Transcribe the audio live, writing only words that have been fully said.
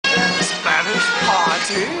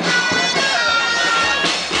party.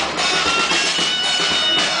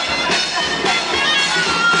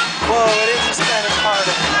 Whoa, it is a Spanish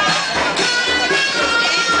party.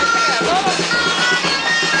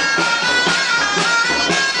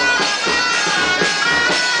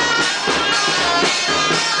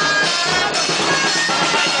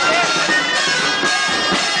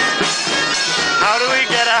 How do we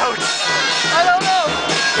get out? I don't know.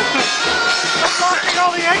 I'm blocking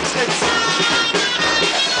all the exits.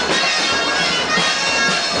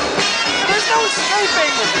 There's no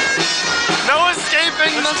escaping. No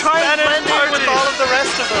escaping the Let's try and Spanish blend in party. with all of the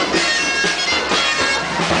rest of them.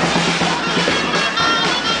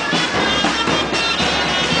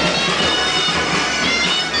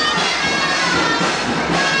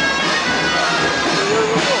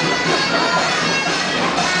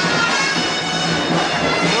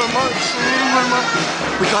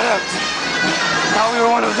 We got out. Now we were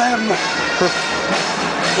one of them.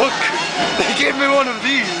 Look, they gave me one of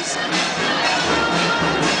these.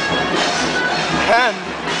 And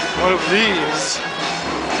one of these.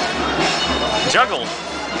 Juggle.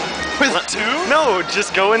 With two? No,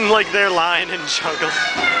 just go in like their line and juggle.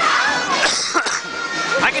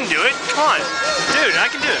 I can do it. Come on. Dude, I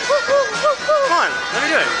can do it. Come on, let me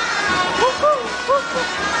do it.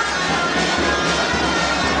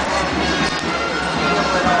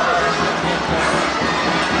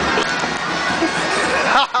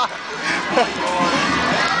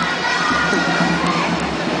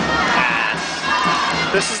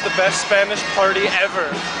 This is the best Spanish party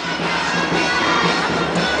ever.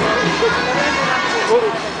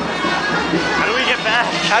 How do we get back?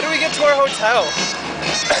 How do we get to our hotel?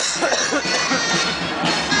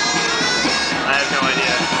 I have no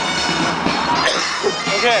idea.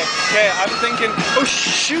 Okay, I'm thinking, oh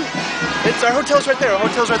shoot! It's our hotel's right there, our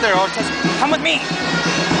hotel's right there, our hotel's... Come with me!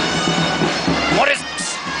 What is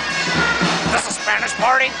this? Is this a Spanish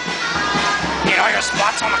party? You know your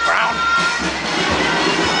spots on the ground?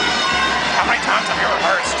 How many times have you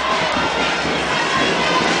rehearsed?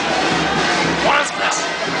 What is this?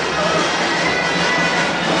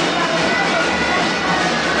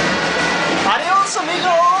 Adios,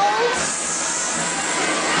 amigos!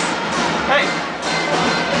 Hey!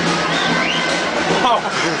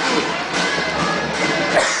 Whoa!